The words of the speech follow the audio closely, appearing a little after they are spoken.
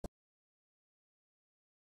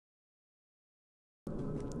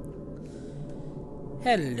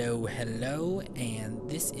Hello, and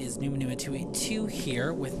this is Numa282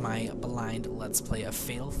 here with my blind Let's Play of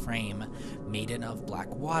Fatal Frame Maiden of Black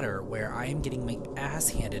Water, where I am getting my ass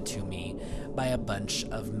handed to me by a bunch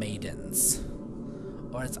of maidens.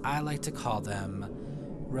 Or as I like to call them,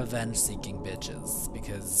 revenge-seeking bitches,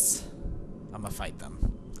 because I'm gonna fight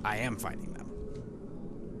them. I am fighting them.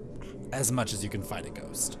 As much as you can fight a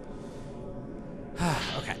ghost.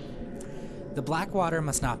 Okay. The black water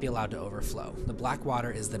must not be allowed to overflow. The black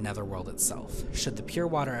water is the netherworld itself. Should the pure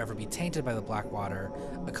water ever be tainted by the black water,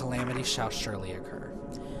 a calamity shall surely occur.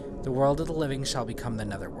 The world of the living shall become the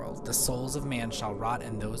netherworld. The souls of man shall rot,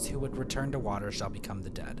 and those who would return to water shall become the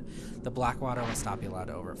dead. The black water must not be allowed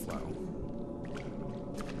to overflow.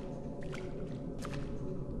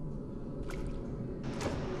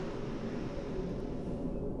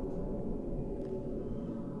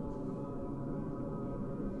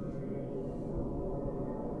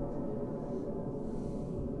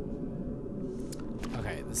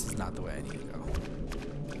 Okay, this is not the way I need to go.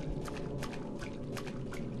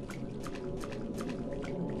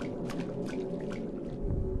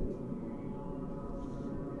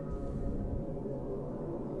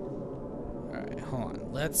 Alright, hold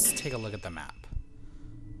on. Let's take a look at the map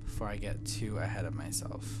before I get too ahead of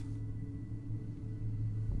myself.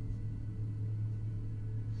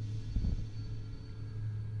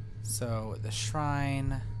 So, the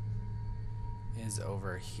shrine is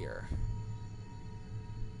over here.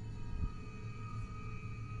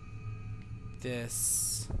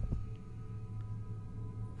 This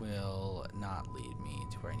will not lead me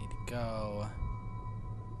to where I need to go.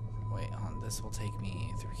 Wait, hold on. This will take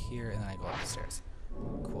me through here, and then I go up the stairs.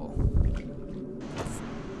 Cool.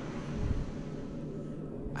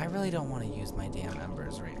 I really don't want to use my damn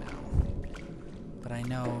embers right now, but I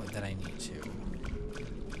know that I need to.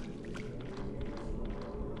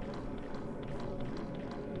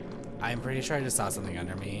 I'm pretty sure I just saw something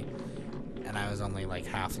under me, and I was only like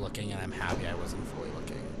half looking, and I'm happy I wasn't fully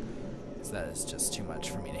looking. So that is just too much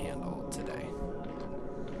for me to handle today.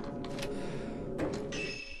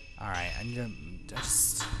 Alright, I need to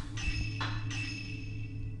just...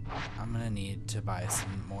 I'm gonna need to buy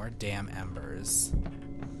some more damn embers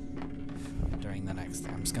during the next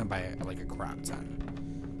thing. I'm just gonna buy like a crap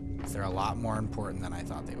ton, because they're a lot more important than I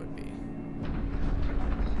thought they would be.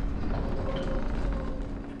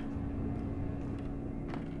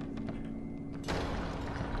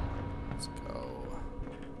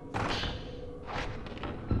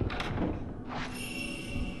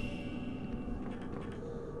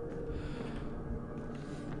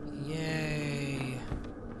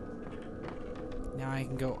 I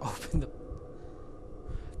can go open the...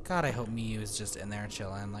 God, I hope Miyu is just in there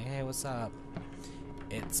chilling, like, hey, what's up?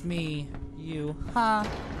 It's me, you, ha!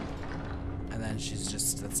 And then she's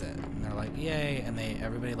just, that's it. And they're like, yay, and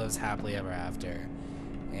everybody lives happily ever after.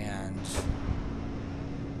 And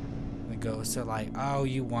the ghosts are like, oh,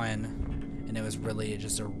 you won. And it was really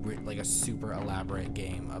just like a super elaborate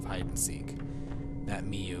game of hide and seek that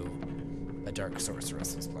Miyu, a dark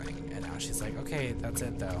sorceress, was playing. And now she's like, okay, that's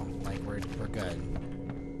it though. Like, we're good.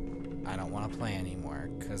 I don't want to play anymore,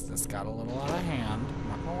 because this got a little out of hand. I'm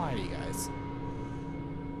not gonna lie to you guys.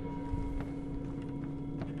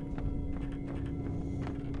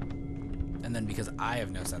 And then because I have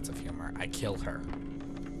no sense of humor, I kill her.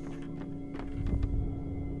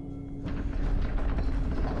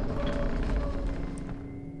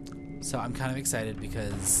 So I'm kind of excited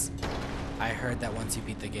because I heard that once you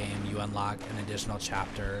beat the game, you unlock an additional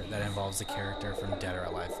chapter that involves a character from Dead or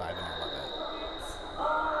Alive 5, and I love it.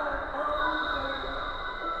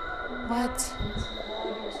 What?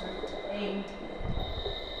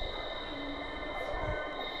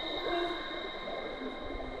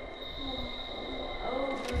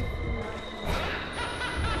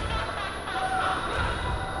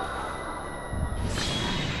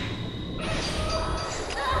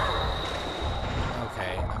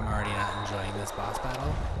 Okay, I'm already not enjoying this boss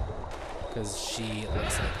battle because she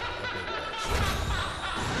looks like a big bitch.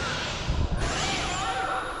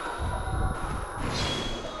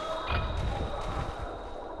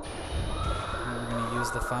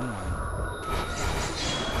 The fun one.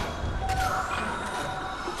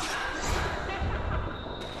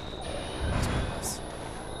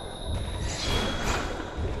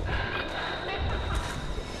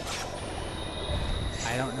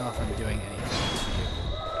 I don't know if I'm doing anything to you.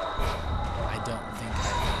 I don't think I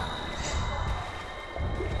am.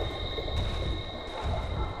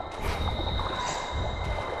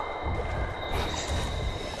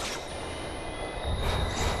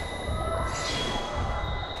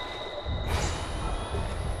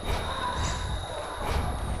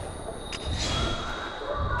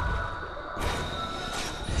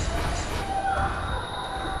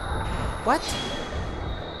 What?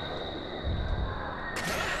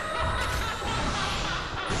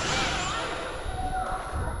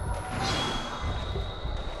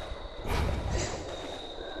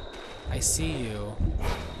 I see you.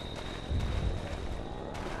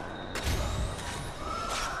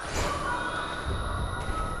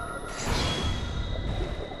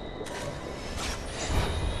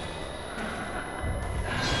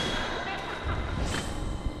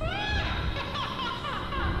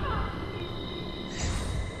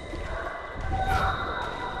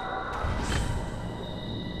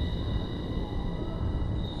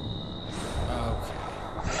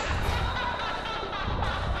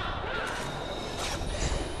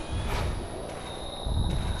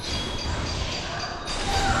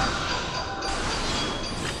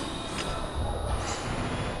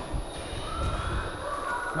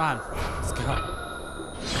 Come on, let's go.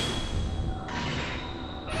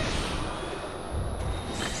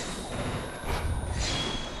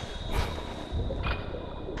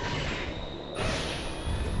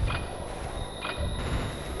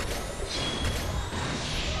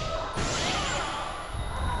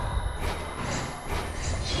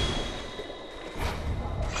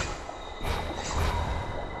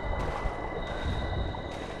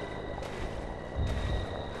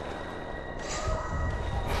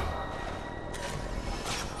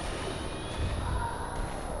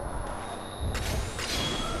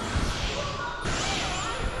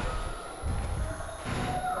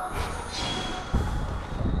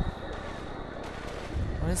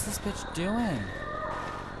 What is this bitch doing?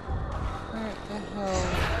 What the hell?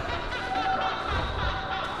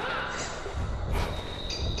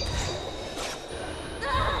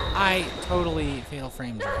 I totally fatal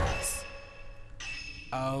framed her ass.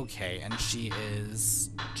 Okay, and she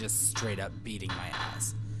is just straight up beating my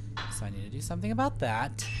ass. So I need to do something about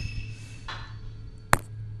that.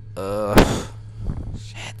 Ugh.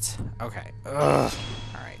 Shit. Okay. Ugh.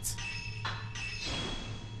 Alright.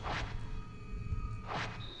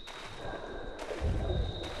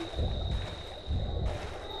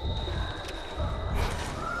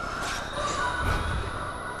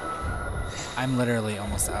 I'm literally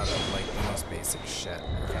almost out of, like, the most basic shit.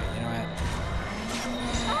 Okay, you know what?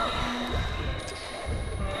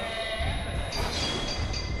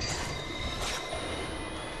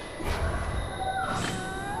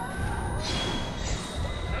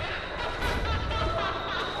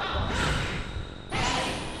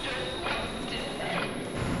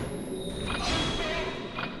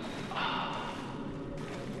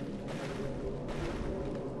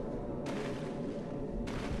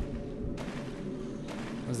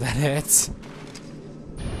 Was that it?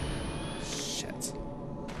 Shit.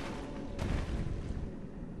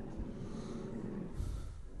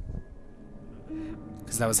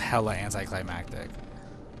 Because that was hella anticlimactic.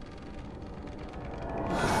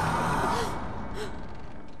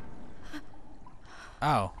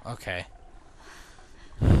 Oh, okay.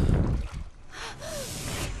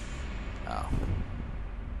 Oh.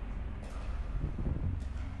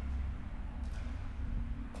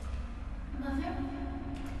 Mother?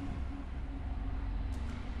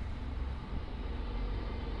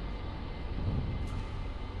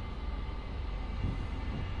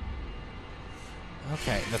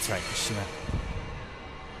 Okay, that's right. She went.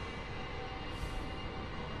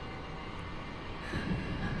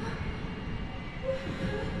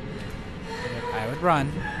 I would run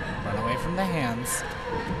away from the hands.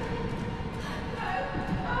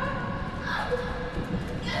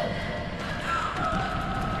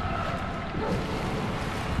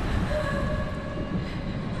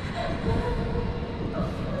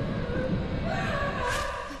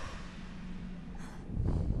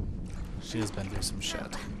 She has been through some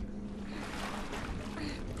shit.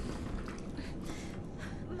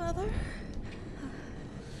 Mother?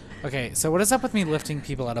 Okay, so what is up with me lifting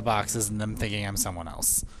people out of boxes and them thinking I'm someone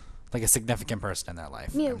else? Like a significant person in their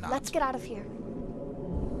life. Mew, I'm not. let's get out of here.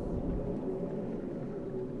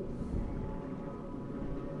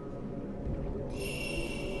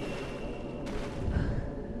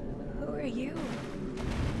 Who are you?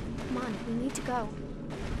 Come on, we need to go.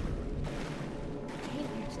 I came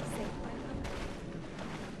here to save my mother.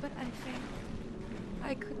 But I failed.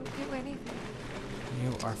 I couldn't do anything.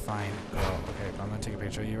 You are fine, girl. Okay, I'm gonna take a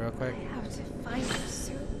picture of you real quick. I have to find her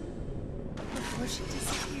soon. Before she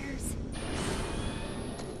disappears.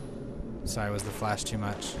 Sorry, was the flash too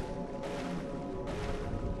much?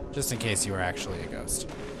 Just in case you were actually a ghost.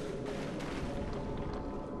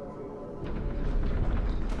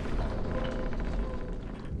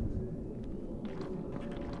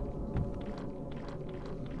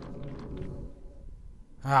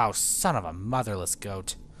 Oh, son of a motherless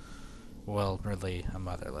goat. Well, really, a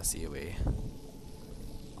motherless Yui.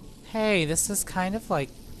 Hey, this is kind of like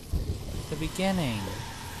the beginning.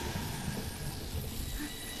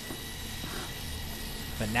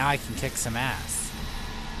 But now I can kick some ass.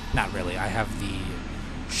 Not really, I have the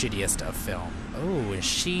shittiest of film. Oh, and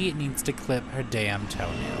she needs to clip her damn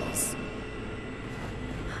toenails.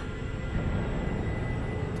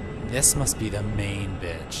 This must be the main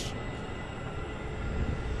bitch.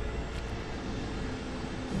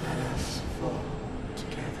 Let us fall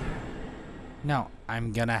together. No,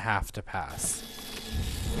 I'm gonna have to pass.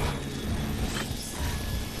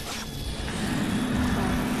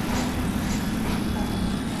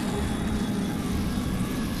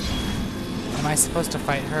 Am I supposed to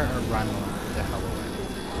fight her or run the hell away?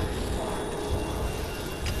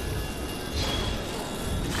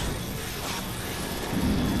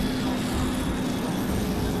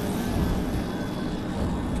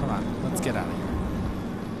 Come on, let's get out of here.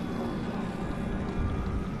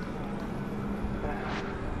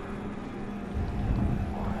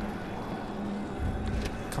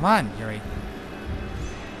 Come on, Yuri.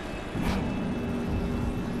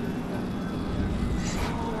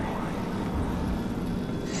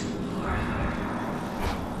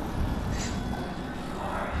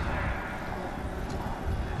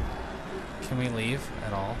 Can we leave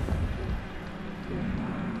at all?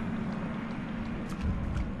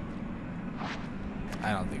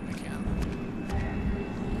 I don't think we can.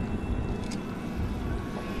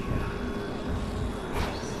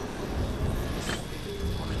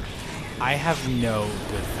 I have no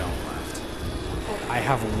good film left. I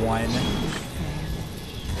have one.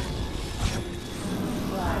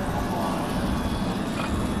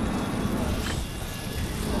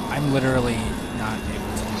 I'm literally not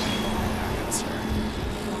able to do anything against her.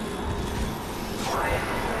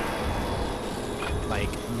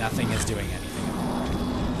 Like, nothing is doing anything at all.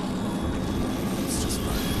 It's just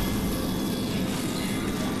fun.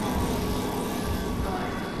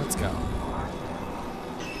 Let's go.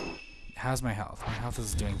 How's my health? My health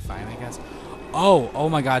is doing fine, I guess. Oh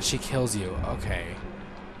my god, she kills you. Okay.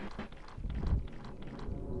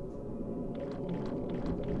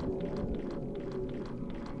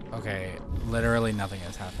 Okay, literally nothing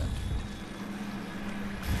has happened.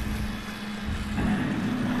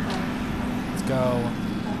 Let's go.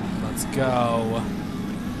 Let's go.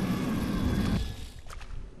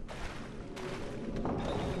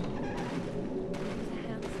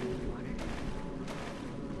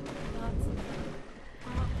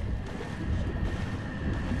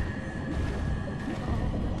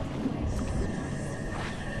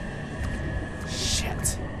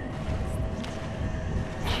 Shit.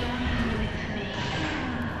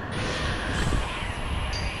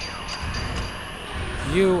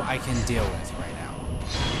 You I can deal with right now.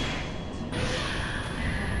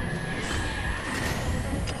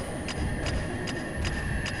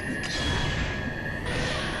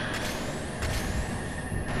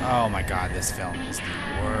 Oh my god, this film is the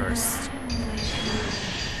worst.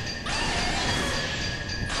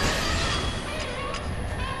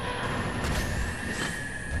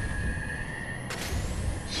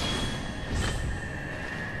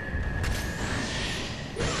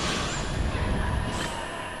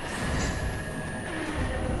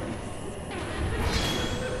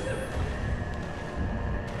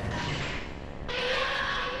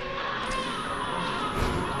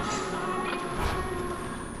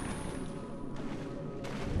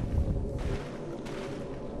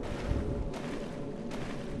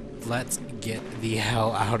 Let's get the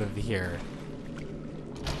hell out of here.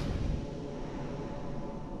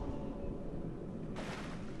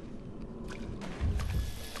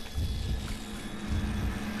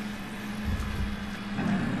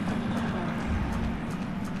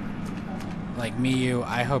 Like, Miyu,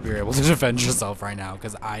 I hope you're able to defend yourself right now,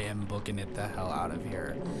 because I am booking it the hell out of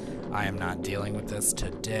here. I am not dealing with this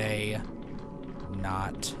today.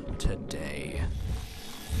 Not today.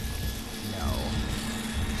 No.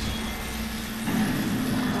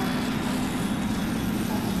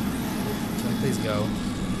 Can we please go?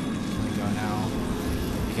 Can we go now?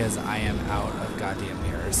 Because I am out of goddamn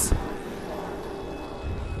mirrors.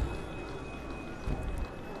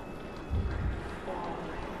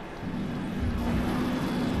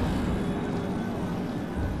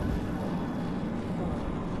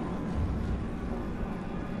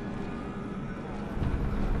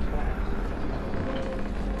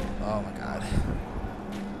 Oh my god.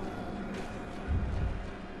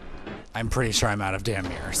 I'm pretty sure I'm out of damn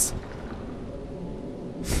mirrors.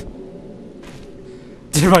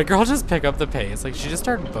 Did my girl just pick up the pace? Like, she just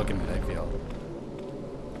started booking it, I feel.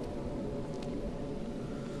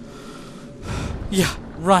 Yeah,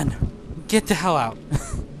 run. Get the hell out.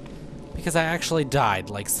 Because I actually died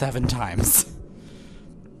like 7 times.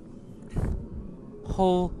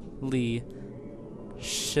 Holy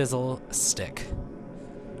shizzle stick.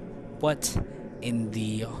 What in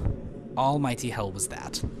the almighty hell was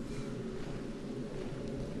that?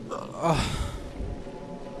 Ugh.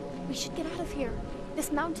 We should get out of here.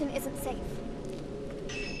 This mountain isn't safe.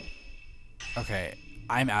 Okay,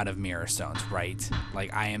 I'm out of mirror stones, right?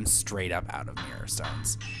 Like, I am straight up out of mirror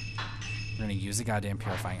stones. We're gonna use a goddamn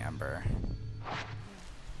purifying ember.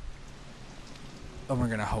 And we're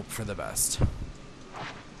gonna hope for the best.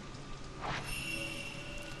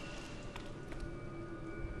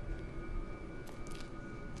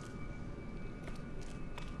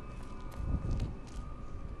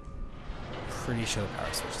 Pretty sure the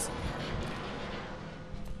power switch is in here.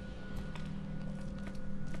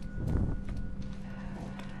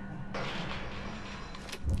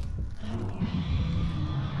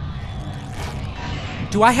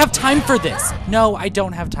 Do I have time for this? No, I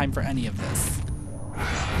don't have time for any of this.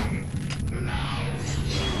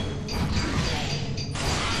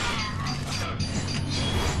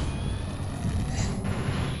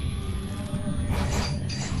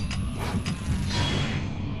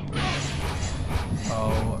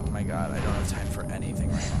 Oh my god, I don't have time for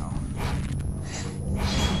anything right now.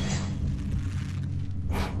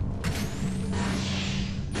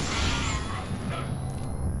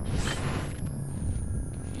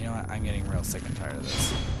 You know what? I'm getting real sick and tired of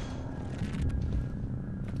this.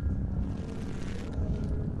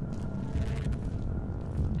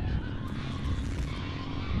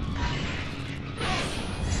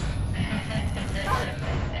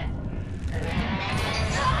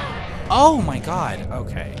 Oh my god,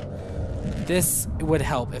 okay. This would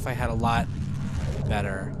help if I had a lot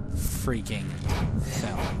better freaking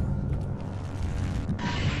film.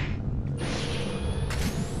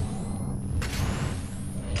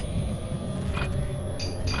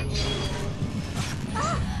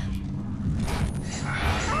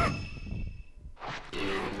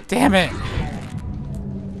 Damn it!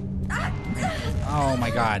 Oh my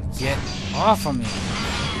god, get off of me!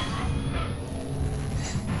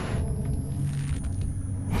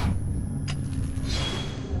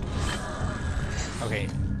 Okay,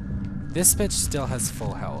 this bitch still has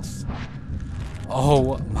full health.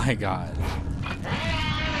 Oh my god.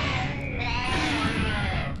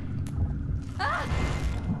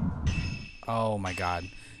 Oh my god.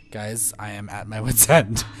 Guys, I am at my wit's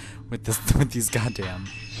end with these goddamn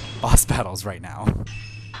boss battles right now.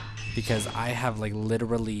 Because I have like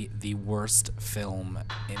literally the worst film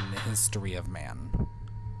in the history of man.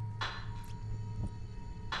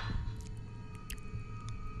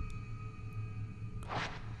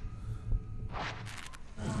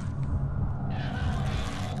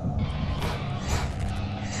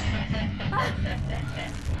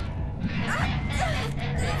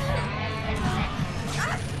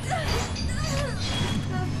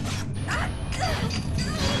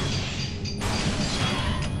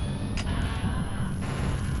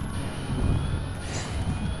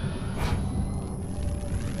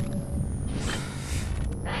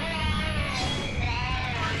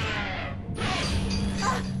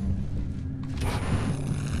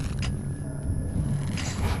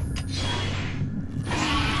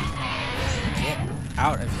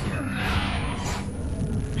 Out of here.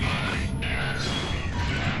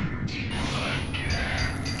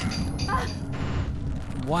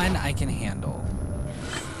 One I can handle.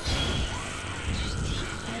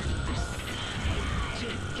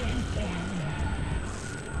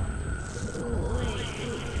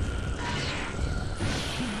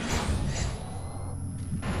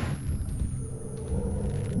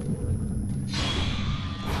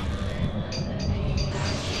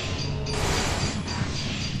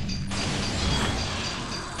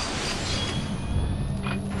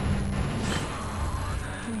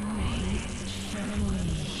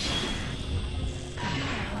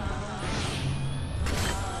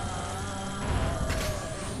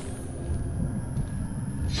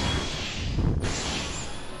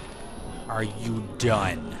 Are you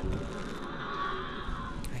done?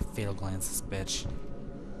 I fatal glance this bitch.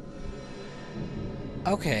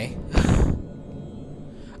 Okay.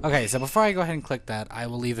 Okay, so before I go ahead and click that, I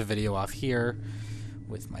will leave the video off here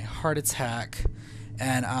with my heart attack.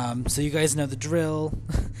 And so you guys know the drill.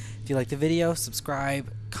 If you like the video,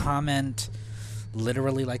 subscribe, comment,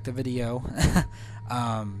 literally like the video.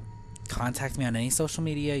 Contact me on any social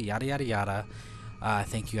media, yada yada yada.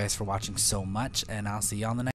 Thank you guys for watching so much, and I'll see you on the next